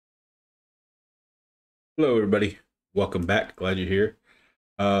Hello, everybody. Welcome back. Glad you're here.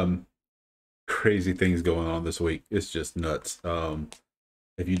 Um, Crazy things going on this week. It's just nuts.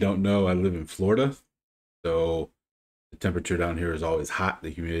 If you don't know, I live in Florida, so the temperature down here is always hot.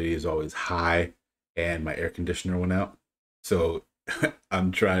 The humidity is always high, and my air conditioner went out. So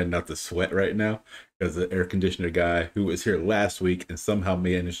I'm trying not to sweat right now because the air conditioner guy who was here last week and somehow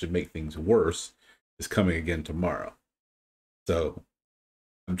managed to make things worse is coming again tomorrow. So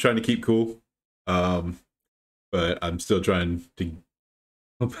I'm trying to keep cool. But I'm still trying to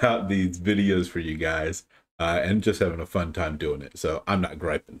pump out these videos for you guys and just having a fun time doing it. So I'm not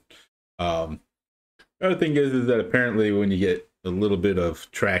griping. The other thing is that apparently when you get a little bit of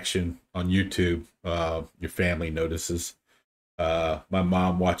traction on YouTube, your family notices. My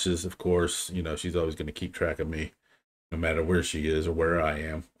mom watches, of course. You know, she's always going to keep track of me no matter where she is or where I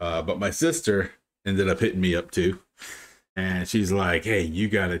am. But my sister ended up hitting me up too. And she's like, hey, you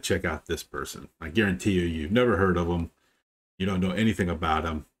got to check out this person. I guarantee you've never heard of them. You don't know anything about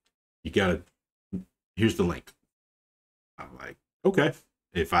them. You got to, here's the link. I'm like, okay.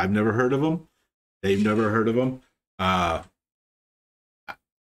 If I've never heard of them, they've never heard of them.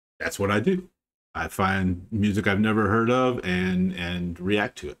 That's what I do. I find music I've never heard of and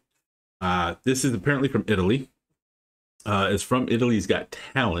react to it. This is apparently from Italy. It's from Italy's Got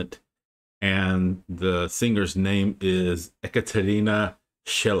Talent. And the singer's name is Ekaterina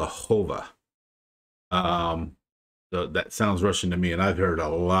Shelehova. So that sounds Russian to me, and I've heard a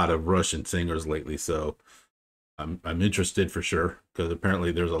lot of Russian singers lately, so I'm interested for sure, because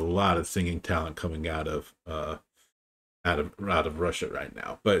apparently there's a lot of singing talent coming out of Russia right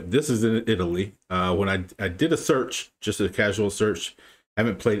now. But this is in Italy. When I did a search, just a casual search,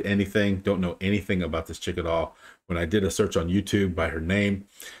 haven't played anything, don't know anything about this chick at all. When I did a search on YouTube by her name,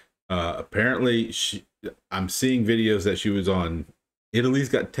 apparently I'm seeing videos that she was on Italy's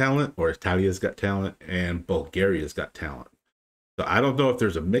Got Talent or Italia's Got Talent and Bulgaria's Got Talent. So I don't know if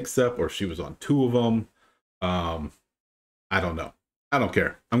there's a mix-up or if she was on two of them. I don't know. I don't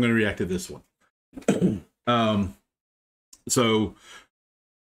care. I'm going to react to this one. So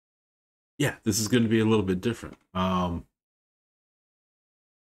yeah, this is going to be a little bit different.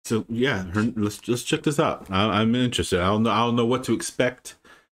 So yeah, let's check this out. I'm interested. I'll know what to expect.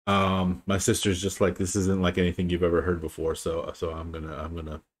 My sister's just like, this isn't like anything you've ever heard before, so I'm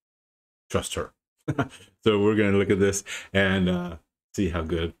gonna trust her. So we're gonna look at this and see how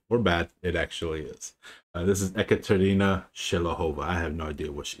good or bad it actually is. This is Ekaterina Shelehova. I have no idea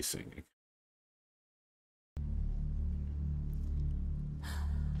what she's singing.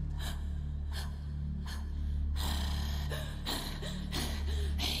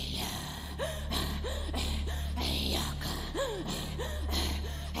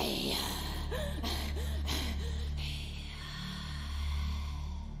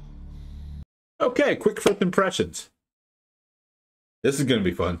 Okay, quick first impressions. This is gonna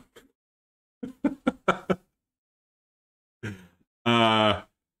be fun.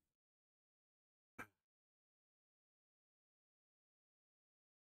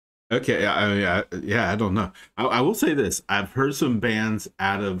 Okay, I don't know. I will say this: I've heard some bands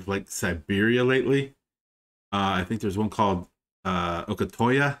out of like Siberia lately. I think there's one called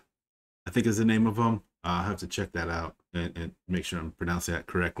Okatoya, I think is the name of them. I'll have to check that out and make sure I'm pronouncing that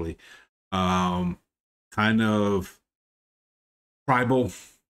correctly. Kind of tribal,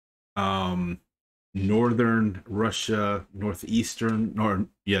 northern Russia, northeastern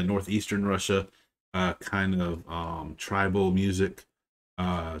Russia, kind of tribal music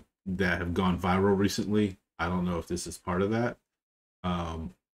that have gone viral recently. I don't know if this is part of that,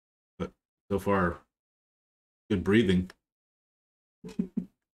 but so far, good breathing.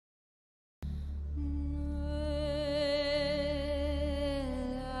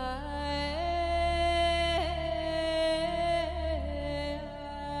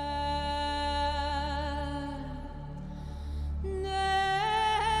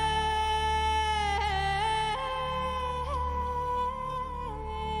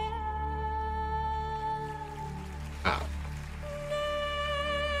 Wow.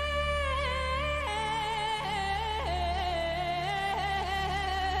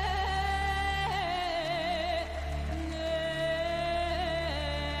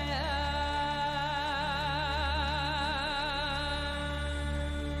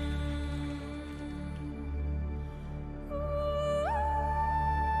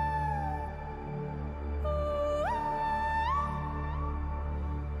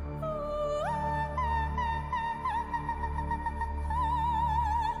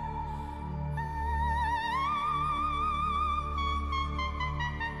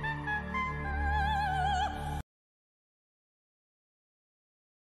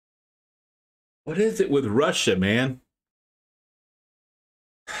 What is it with Russia, man?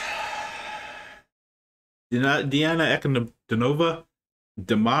 Diana Ekaterina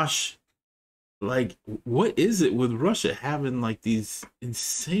Dimash, like, what is it with Russia having like these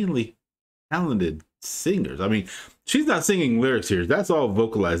insanely talented singers? I mean, she's not singing lyrics here. That's all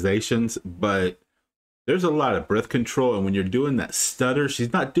vocalizations, but there's a lot of breath control. And when you're doing that stutter,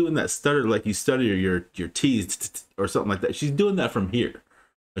 she's not doing that stutter like you stutter your T's or something like that. She's doing that from here.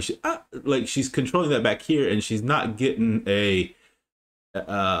 Like she's controlling that back here, and she's not getting a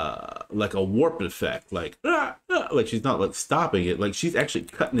like a warp effect, like she's not like stopping it, like she's actually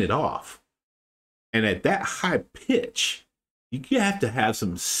cutting it off. And at that high pitch, you have to have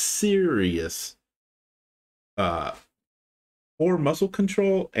some serious core muscle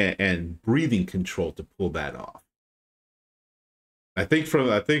control and breathing control to pull that off. I think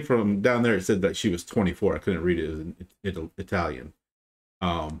from down there it said that she was 24. I couldn't read it. It was in Italian.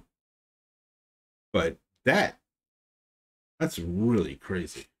 But that's really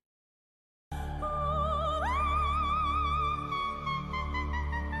crazy.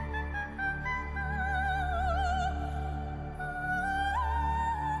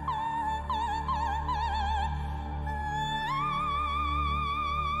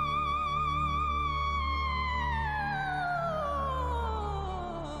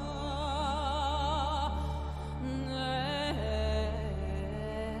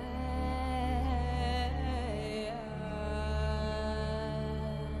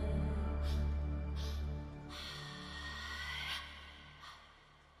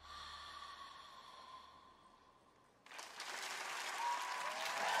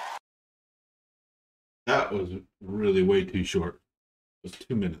 That was really way too short. It was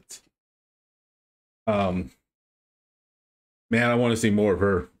 2 minutes. Man, I want to see more of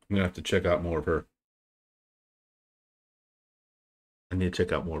her. I'm gonna have to check out more of her. I need to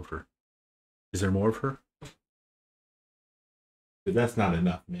check out more of her. Is there more of her? That's not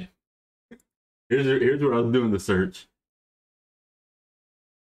enough, man. Here's where I was doing the search.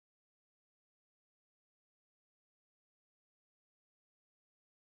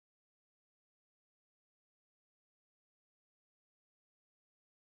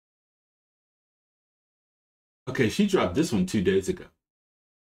 Okay, she dropped this one 2 days ago.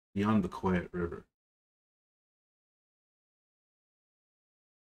 Beyond the Quiet River.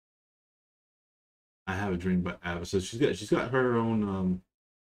 I Have a Dream by Ava. So she's got her own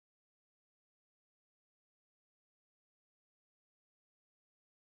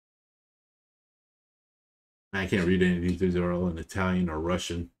I can't read any of these. These are all in Italian or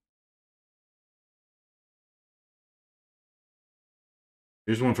Russian.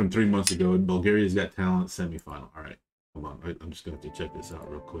 Here's one from 3 months ago. Bulgaria's Got Talent semifinal. All right, hold on. I'm just going to have to check this out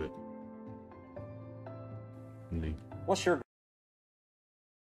real quick. What's your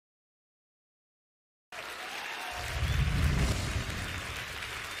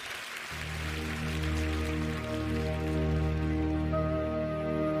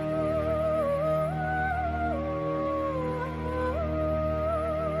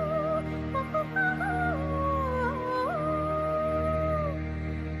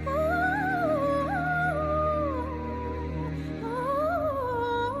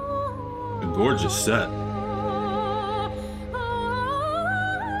gorgeous set.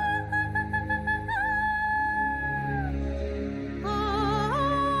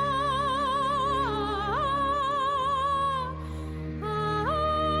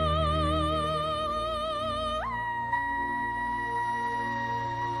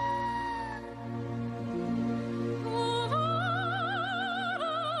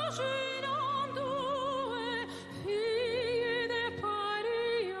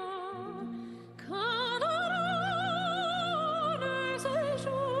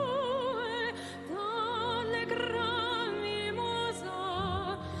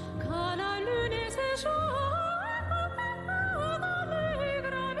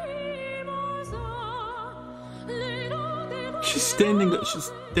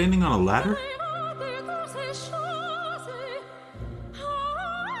 She's standing on a ladder?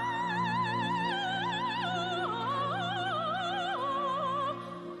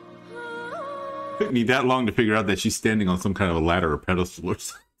 Took me that long to figure out that she's standing on some kind of a ladder or pedestal or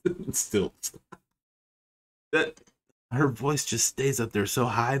something. Still. That her voice just stays up there so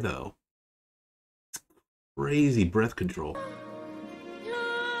high though. It's crazy breath control.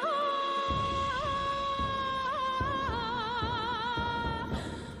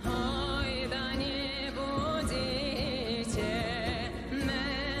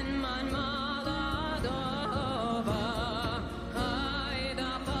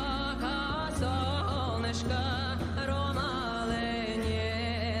 Ромале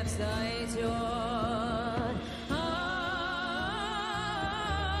не взойдет.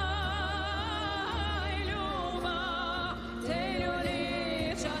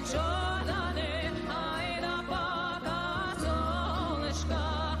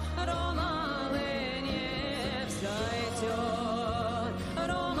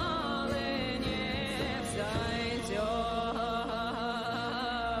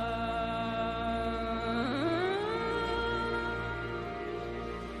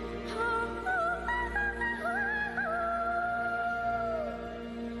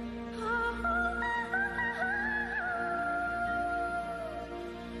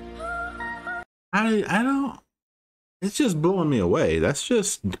 I don't. It's just blowing me away. That's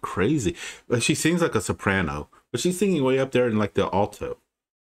just crazy. Like she sings like a soprano, but she's singing way up there in like the alto,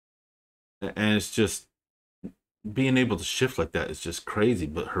 and it's just being able to shift like that is just crazy.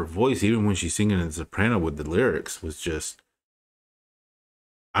 But her voice, even when she's singing in soprano with the lyrics, was just,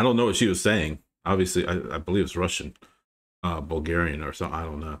 I don't know what she was saying. Obviously, I believe it's Russian, Bulgarian or something. I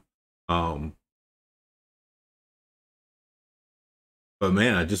don't know. But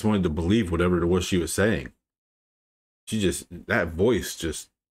man, I just wanted to believe whatever it was she was saying. She just, that voice just,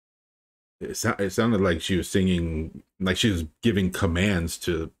 it sounded like she was singing, like she was giving commands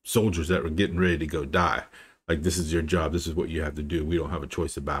to soldiers that were getting ready to go die. Like, this is your job. This is what you have to do. We don't have a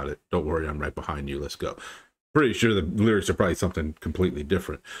choice about it. Don't worry, I'm right behind you. Let's go. Pretty sure the lyrics are probably something completely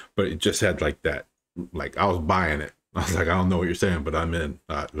different, but it just had like that. Like, I was buying it. I was like, I don't know what you're saying, but I'm in.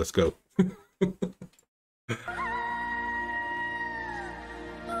 All right, let's go.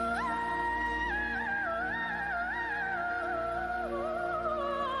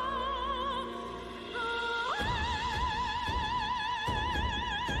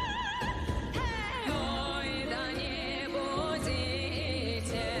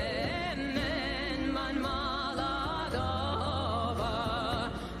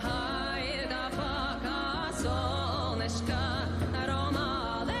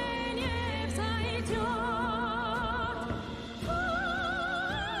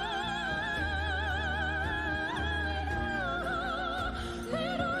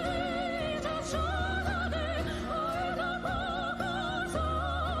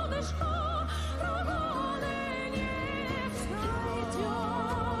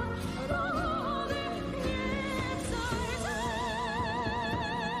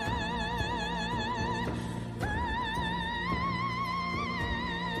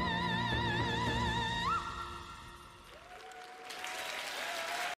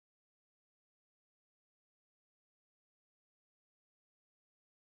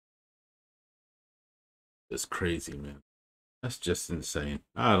 It's crazy, man. That's just insane.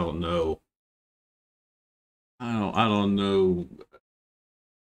 I don't know. I don't know.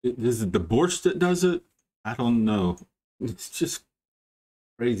 Is it the Borscht that does it? I don't know. It's just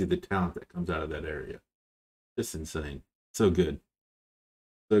crazy the talent that comes out of that area. Just insane. So good.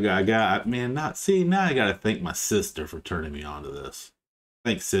 So I got, man, not see, now I gotta thank my sister for turning me on to this.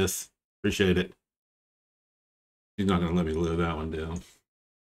 Thanks, sis. Appreciate it. She's not gonna let me live that one down.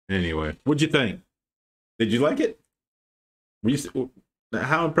 Anyway, what'd you think? Did you like it? Were you,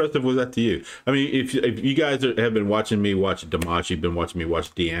 how impressive was that to you? I mean, if you guys have been watching me watch Dimash, you've been watching me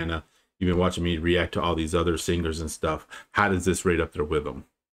watch Deanna, you've been watching me react to all these other singers and stuff, how does this rate up there with them?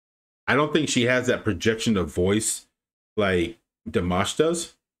 I don't think she has that projection of voice like Dimash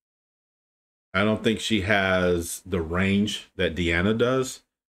does. I don't think she has the range that Deanna does.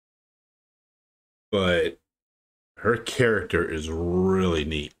 But her character is really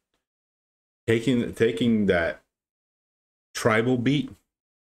neat. Taking that tribal beat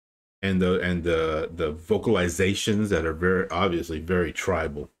and the vocalizations that are very obviously very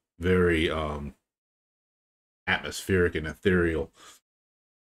tribal, very atmospheric and ethereal,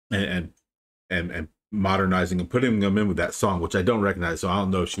 and modernizing and putting them in with that song, which I don't recognize. So I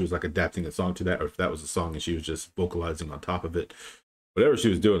don't know if she was like adapting a song to that or if that was a song and she was just vocalizing on top of it. Whatever she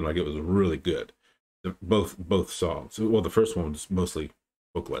was doing, like, it was really good. Both songs. Well, the first one was mostly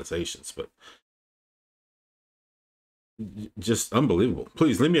vocalizations, but just unbelievable.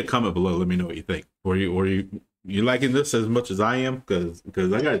 Please leave me a comment below. Let me know what you think. Or you liking this as much as I am? Because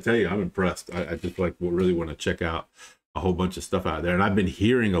I gotta tell you, I'm impressed. I just like really want to check out a whole bunch of stuff out there, and I've been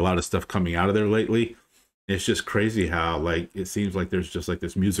hearing a lot of stuff coming out of there lately. It's just crazy how, like, it seems like there's just like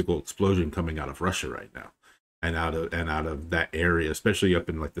this musical explosion coming out of Russia right now, and out of that area, especially up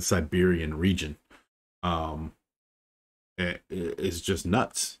in like the Siberian region. It's just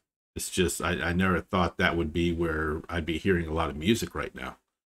nuts. It's just, I never thought that would be where I'd be hearing a lot of music right now.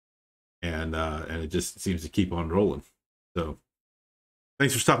 And it just seems to keep on rolling. So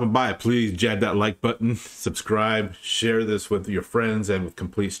thanks for stopping by. Please jab that like button, subscribe, share this with your friends and with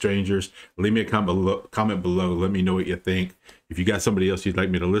complete strangers. Leave me a comment below. Let me know what you think. If you got somebody else you'd like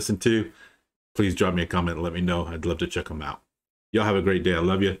me to listen to, please drop me a comment and let me know. I'd love to check them out. Y'all have a great day. I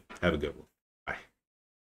love you. Have a good one.